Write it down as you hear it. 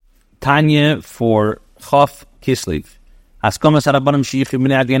Tanya for Chof Kislev. Askamas Arabanim Sheikh Ibn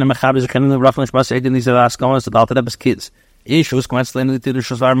Agena Machabes Kenan Raflan Shbas Edin these are Askamas the Alter Rebbe's kids. Issues Queensland the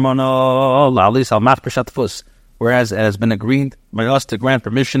Shazarmono Lalis Al Machpeshat Fus. Whereas it has been agreed by us to grant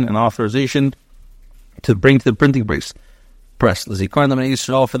permission and authorization to bring to the printing press. L'zikaron l'bnei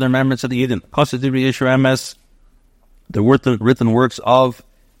Yisrael for the remembrance of the Yidden. Kosidiri Yeshua Emes, the written works of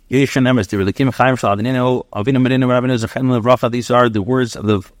Yeshua Emes. The Relikim Chaim Shal Adinino Avinu Medinu Rabbinu Zechen Levracha. These are the words of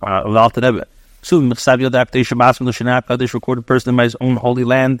the Alter Rebbe. Soon Mechsav Yodak Teisha Basm L'Shanab Kadosh recorded person by his own holy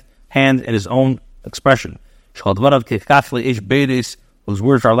hand and his own expression. Shal Dvarav Kechafle Ish Beidis, whose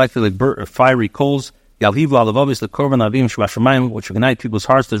words are likely like fiery coals. Yalhivu Alavavis the Korban Avim Shvashamayim, which ignite people's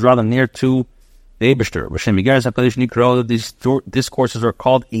hearts to draw them near to the Eibishter. V'shem Igeres HaKadosh Nikro, these discourses are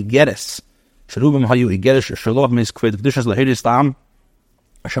called Igeres. Sherubim Hayu Igeres Shalom Miskved V'dushas Lahidis Tam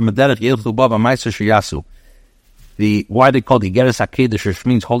Hashem Mederech Yelchu Bava Ma'aser Shiyasu. Why they called Igeres HaKadosh, which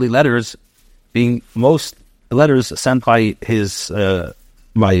means holy letters, being most letters sent by his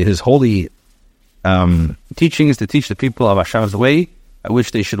holy teachings to teach the people of Hashem's way, at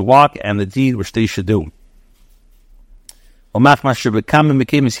which they should walk, and the deed which they should do. As much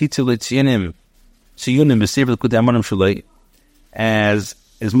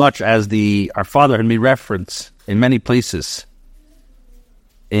as our father had made reference in many places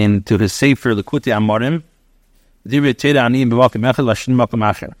into his Sefer Likutei Amarim,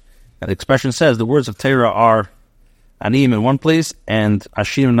 and the expression says the words of Torah are Aniyim in one place and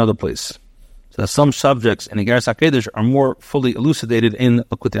Ashim in another place. So that some subjects in Igeres HaKadosh are more fully elucidated in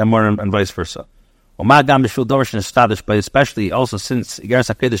Likutei Amarim and vice versa. But especially also since Igeres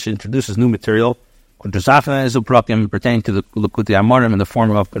HaKadosh introduces new material, pertaining to the Likutei Amarim in the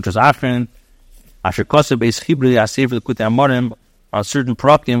form of Kont'd, Asher Kosev Beis Chibri Sefer Likutei Amarim, on certain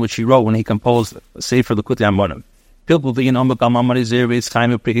prakim which he wrote when he composed Sefer Likutei Amarim.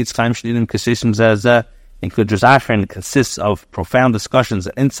 In Kont'd consists of profound discussions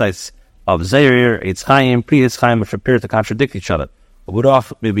and insights of Zeir, Eitz Chaim, Pri Eitz Chaim, which appear to contradict each other.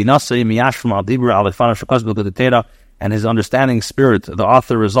 And his understanding spirit, the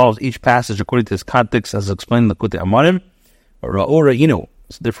author resolves each passage according to his context as explained in the Likutei Amarim.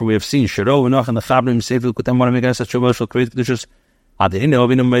 So therefore we have seen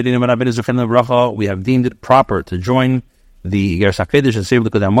we have deemed it proper to join the Igeres HaKadosh and Sefer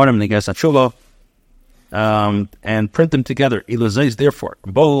Likutei Amarim and the Igeres HaTshuva, and print them together. Therefore,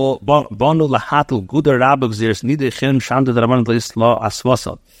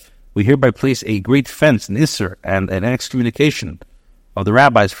 we hereby place a great fence, an isser, and an excommunication of the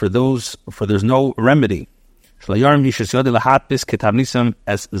rabbis for there's no remedy.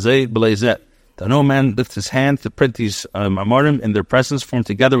 That no man lifts his hand to print these Amarim in their presence, formed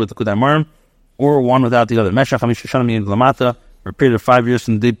together with the Likutei Amarim, or one without the other. For a period of 5 years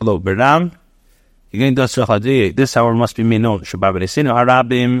from the day below. This, however, must be made known to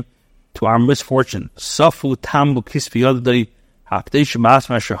our misfortune.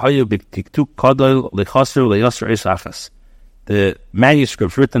 The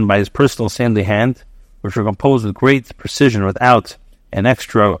manuscripts written by his personal saintly hand, which were composed with great precision without an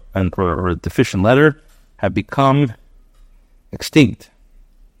extra or a deficient letter, have become extinct.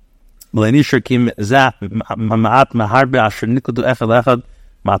 All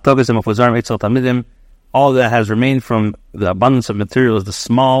that has remained from the abundance of material is the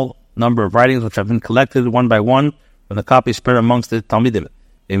small number of writings which have been collected one by one when the copies spread amongst the Talmidim.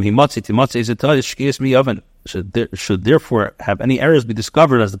 Should therefore have any errors be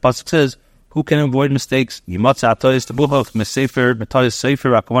discovered, as the pasuk says, who can avoid mistakes?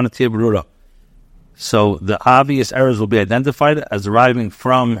 So the obvious errors will be identified as deriving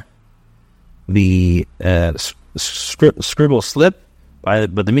from the scribble slip,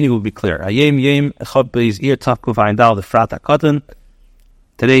 but the meaning will be clear. Today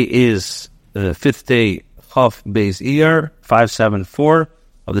is the 5th day, Chaf Beis Iyar, 574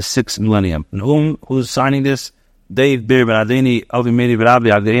 of the 6th millennium. And who's signing this? Dave Bir Ben Adeni, Avi Meri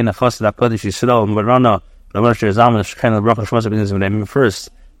Barabi, Agreina Chassid HaKadosh Yisrael, Marana, Ramesh Zaman, Shekhan al-Bracha Shmasa begins with him first.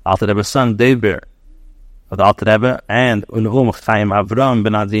 Alter Rebbe's son, Dave Bir, of the Alter Rebbe, and Chaim Avram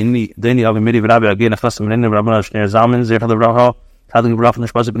Ben Adeni, Avi Meri Barabi, Agreina Chassid Ben Adeni, Rabbana Shner Zaman, Zerchad al-Bracha, Tadig Bracha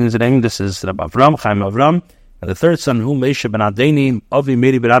Shmasa begins with him. This is Rabbi Avram, Chaim Avram. And the third son, Mesha Ben Adeni, Avi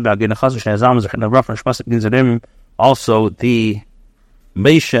Meri Barabi, Agreina Chassid Shner Zaman, Zerchad al-Bracha Shmasa begins with him. Also the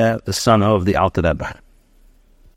Mesha, the son of the Alter Rebbe.